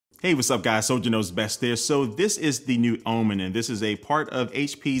Hey, what's up guys? Soldier Knows Best there. So this is the new OMEN, and this is a part of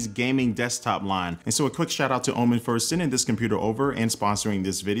HP's gaming desktop line. And so a quick shout out to OMEN for sending this computer over and sponsoring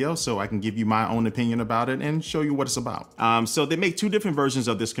this video so I can give you my own opinion about it and show you what it's about. So they make two different versions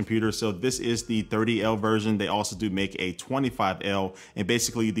of this computer. So this is the 30L version. They also do make a 25L, and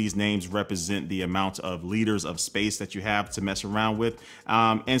basically these names represent the amount of liters of space that you have to mess around with.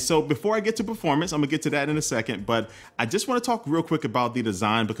 And so before I get to performance, I'm gonna get to that in a second, but I just wanna talk real quick about the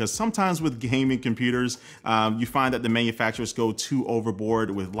design, because sometimes with gaming computers, you find that the manufacturers go too overboard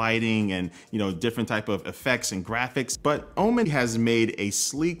with lighting and different type of effects and graphics. But OMEN has made a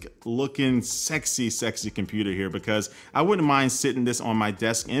sleek looking, sexy computer here, because I wouldn't mind sitting this on my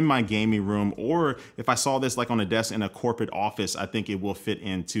desk in my gaming room, or if I saw this like on a desk in a corporate office, I think it will fit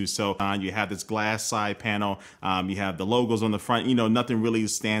in too. So you have this glass side panel, you have the logos on the front, nothing really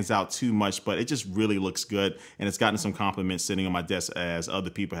stands out too much, but it just really looks good, and it's gotten some compliments sitting on my desk as other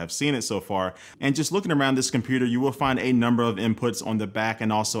people have seen it so far. And just looking around this computer, you will find a number of inputs on the back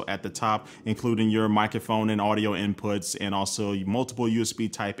and also at the top, including your microphone and audio inputs, and also multiple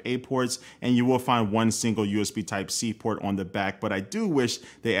USB type A ports, and you will find one single USB type C port on the back. But I do wish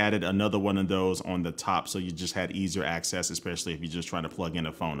they added another one of those on the top, so you just had easier access, especially if you're just trying to plug in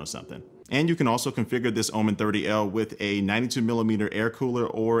a phone or something. And you can also configure this OMEN 30L with a 92mm air cooler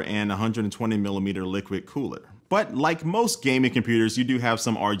or an 120mm liquid cooler. But like most gaming computers, you do have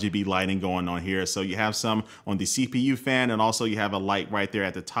some RGB lighting going on here. So you have some on the CPU fan, and also you have a light right there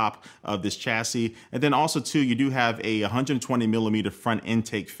at the top of this chassis. And then also too, you do have a 120mm front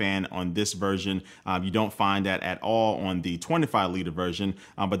intake fan on this version. You don't find that at all on the 25-liter version,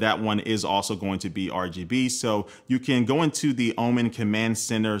 but that one is also going to be RGB. So you can go into the OMEN Command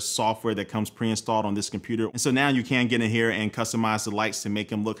Center software that comes pre-installed on this computer. And so now you can get in here and customize the lights to make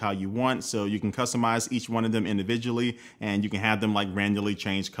them look how you want. So you can customize each one of them individually, and you can have them like randomly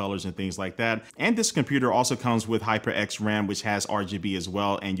change colors and things like that. And this computer also comes with HyperX RAM, which has RGB as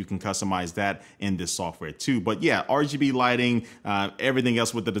well, and you can customize that in this software too. But yeah, RGB lighting, everything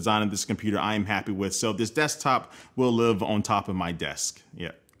else with the design of this computer, I am happy with. So this desktop will live on top of my desk.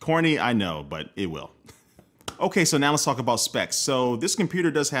 Yeah, corny, I know, but it will. Okay, so now let's talk about specs. So this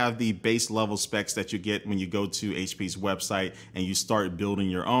computer does have the base level specs that you get when you go to HP's website and you start building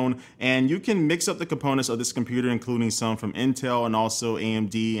your own. And you can mix up the components of this computer, including some from Intel and also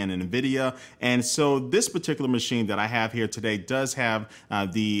AMD and NVIDIA. And so this particular machine that I have here today does have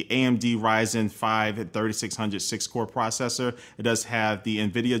the AMD Ryzen 5 3600 6-core processor. It does have the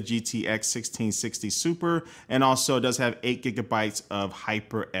NVIDIA GTX 1660 Super, and also it does have 8 gigabytes of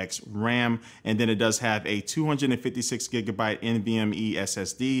HyperX RAM. And then it does have a 256 gigabyte NVMe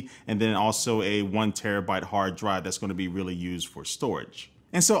SSD, and then also a 1 terabyte hard drive that's going to be really used for storage.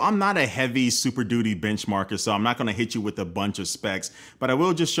 And so I'm not a heavy Super Duty benchmarker, so I'm not going to hit you with a bunch of specs, but I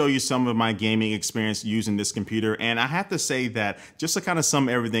will just show you some of my gaming experience using this computer. And I have to say that just to kind of sum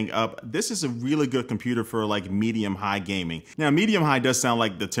everything up, this is a really good computer for like medium high gaming. Now, medium high does sound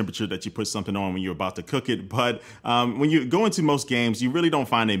like the temperature that you put something on when you're about to cook it, but when you go into most games, you really don't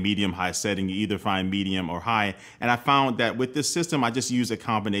find a medium high setting. You either find medium or high. And I found that with this system, I just use a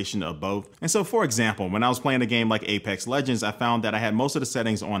combination of both. And so for example, when I was playing a game like Apex Legends, I found that I had most of the settings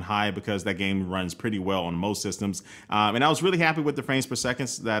on high because that game runs pretty well on most systems. And I was really happy with the frames per second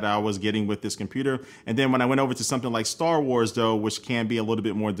that I was getting with this computer. And then when I went over to something like Star Wars though, which can be a little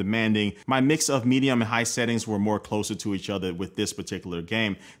bit more demanding, my mix of medium and high settings were more closer to each other with this particular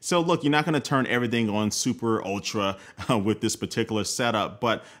game. So look, you're not going to turn everything on super ultra with this particular setup,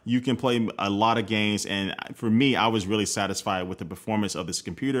 but you can play a lot of games. And for me, I was really satisfied with the performance of this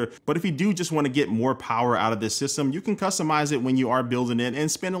computer. But if you do just want to get more power out of this system, you can customize it when you are building it and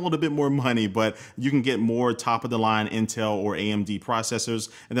spend a little bit more money, but you can get more top of the line Intel or AMD processors.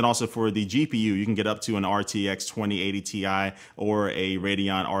 And then also for the GPU, you can get up to an RTX 2080 Ti or a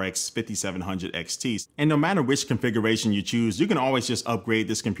Radeon RX 5700 XT. And no matter which configuration you choose, you can always just upgrade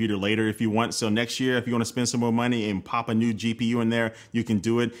this computer later if you want. So next year, if you want to spend some more money and pop a new GPU in there, you can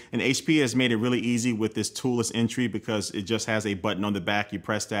do it. And HP has made it really easy with this toolless entry because it just has a button on the back. You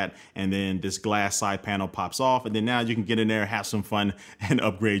press that, and then this glass side panel pops off. And then now you can get in there, have some fun, and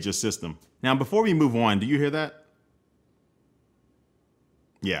upgrade your system. Now, before we move on, do you hear that?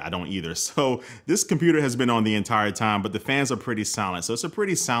 Yeah, I don't either. So this computer has been on the entire time, but the fans are pretty silent. So it's a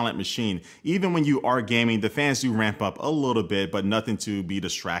pretty silent machine. Even when you are gaming, the fans do ramp up a little bit, but nothing to be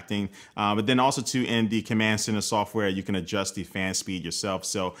distracting. But then also too, in the Command Center software, you can adjust the fan speed yourself.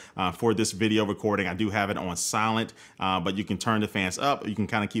 So for this video recording, I do have it on silent, but you can turn the fans up. You can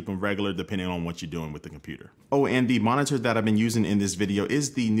kind of keep them regular depending on what you're doing with the computer. Oh, and the monitor that I've been using in this video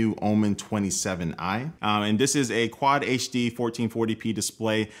is the new OMEN 27i. And this is a Quad HD 1440p display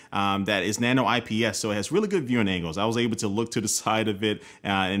display that is nano IPS, so it has really good viewing angles. I was able to look to the side of it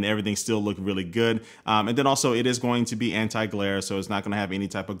and everything still looked really good. And then also it is going to be anti-glare, so it's not going to have any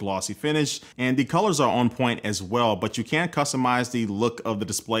type of glossy finish. And the colors are on point as well, but you can customize the look of the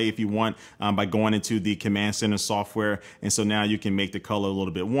display if you want by going into the Command Center software. And so now you can make the color a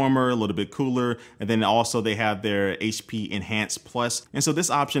little bit warmer, a little bit cooler. And then also they have their HP Enhance Plus. And so this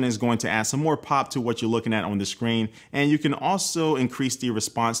option is going to add some more pop to what you're looking at on the screen. And you can also increase the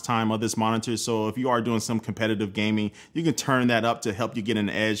response time of this monitor. So if you are doing some competitive gaming, you can turn that up to help you get an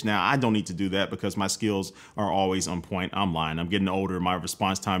edge. Now, I don't need to do that because my skills are always on point. I'm lying. I'm getting older. My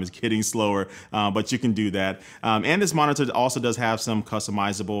response time is getting slower, but you can do that. And this monitor also does have some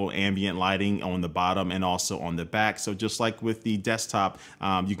customizable ambient lighting on the bottom and also on the back. So just like with the desktop,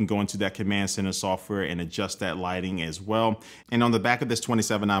 you can go into that Command Center software and adjust that lighting as well. And on the back of this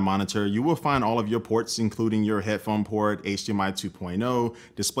 27.9 monitor, you will find all of your ports, including your headphone port, HDMI 2.0,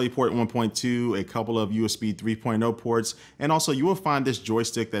 DisplayPort 1.2, a couple of USB 3.0 ports, and also you will find this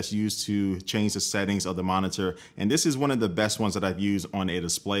joystick that's used to change the settings of the monitor. And this is one of the best ones that I've used on a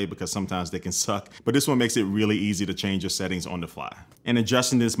display because sometimes they can suck, but this one makes it really easy to change your settings on the fly. And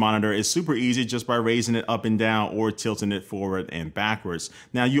adjusting this monitor is super easy just by raising it up and down or tilting it forward and backwards.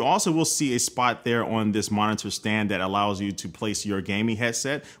 Now you also will see a spot there on this monitor stand that allows you to place your gaming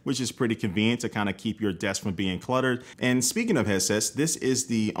headset, which is pretty convenient to kind of keep your desk from being cluttered. And speaking of headsets, this is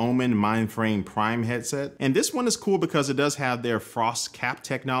the OMEN Mindframe Prime headset. And this one is cool because it does have their frost cap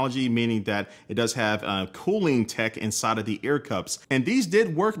technology, meaning that it does have cooling tech inside of the ear cups. And these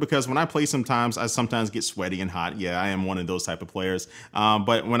did work because when I play sometimes, I sometimes get sweaty and hot. Yeah, I am one of those type of players.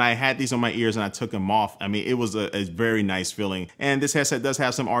 But when I had these on my ears and I took them off, I mean, it was a very nice feeling. And this headset does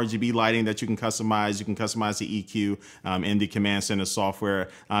have some RGB lighting that you can customize. You can customize the EQ in the Command Center software.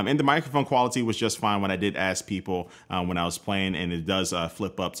 And the microphone quality was just fine when I did ask people when I was playing, and it does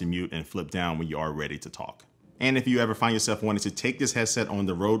flip up to mute and flip down when you are ready to talk. And if you ever find yourself wanting to take this headset on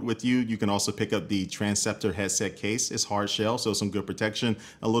the road with you, you can also pick up the Transceptor headset case. It's hard shell, so some good protection,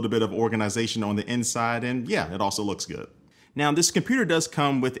 a little bit of organization on the inside, and yeah, it also looks good. Now, this computer does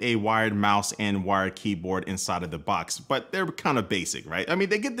come with a wired mouse and wired keyboard inside of the box, but they're kind of basic, right? I mean,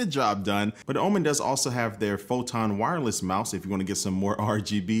 they get the job done, but OMEN does also have their Photon wireless mouse if you want to get some more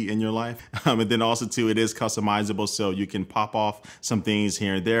RGB in your life. And then also too, it is customizable, so you can pop off some things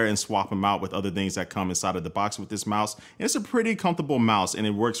here and there and swap them out with other things that come inside of the box with this mouse. And it's a pretty comfortable mouse, and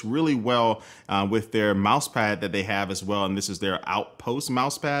it works really well with their mouse pad that they have as well. And this is their Outpost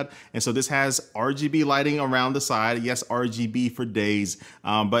mouse pad. And so this has RGB lighting around the side. Yes, RGB for days,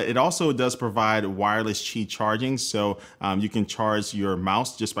 but it also does provide wireless Qi charging, so you can charge your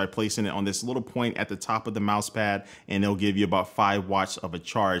mouse just by placing it on this little point at the top of the mouse pad, and it'll give you about 5 watts of a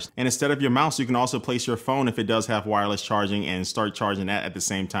charge. And instead of your mouse, you can also place your phone if it does have wireless charging and start charging that at the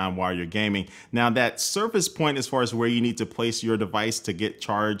same time while you're gaming. Now, that surface point as far as where you need to place your device to get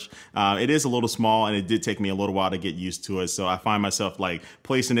charged, it is a little small, and it did take me a little while to get used to it, so I find myself like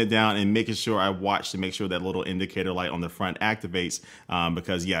placing it down and making sure I watch to make sure that little indicator light on the front activates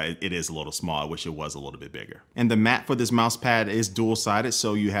because yeah, it is a little small. I wish it was a little bit bigger. And the mat for this mouse pad is dual-sided,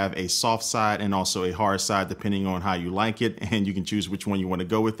 so you have a soft side and also a hard side depending on how you like it, and you can choose which one you want to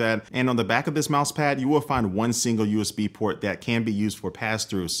go with that. And on the back of this mouse pad, you will find one single USB port that can be used for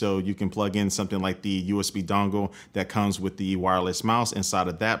pass-through, so you can plug in something like the USB dongle that comes with the wireless mouse inside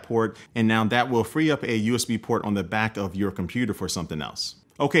of that port, and now that will free up a USB port on the back of your computer for something else.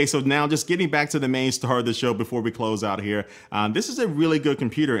 Okay, so now just getting back to the main star of the show before we close out here. This is a really good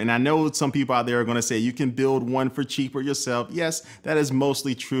computer, and I know some people out there are going to say you can build one for cheaper yourself. Yes, that is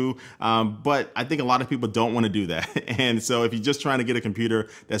mostly true, but I think a lot of people don't want to do that. And so if you're just trying to get a computer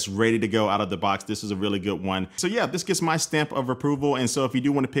that's ready to go out of the box, this is a really good one. So yeah, this gets my stamp of approval, and so if you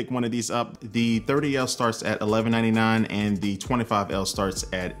do want to pick one of these up, the 30L starts at $11.99 and the 25L starts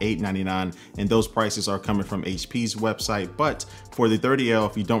at $8.99, and those prices are coming from HP's website. But for the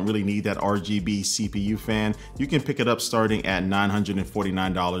 30L, if you don't really need that RGB CPU fan, you can pick it up starting at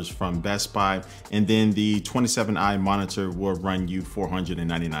 $949 from Best Buy, and then the 27i monitor will run you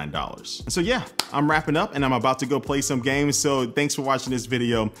 $499. So yeah, I'm wrapping up and I'm about to go play some games. So thanks for watching this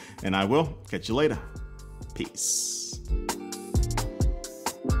video, and I will catch you later. Peace.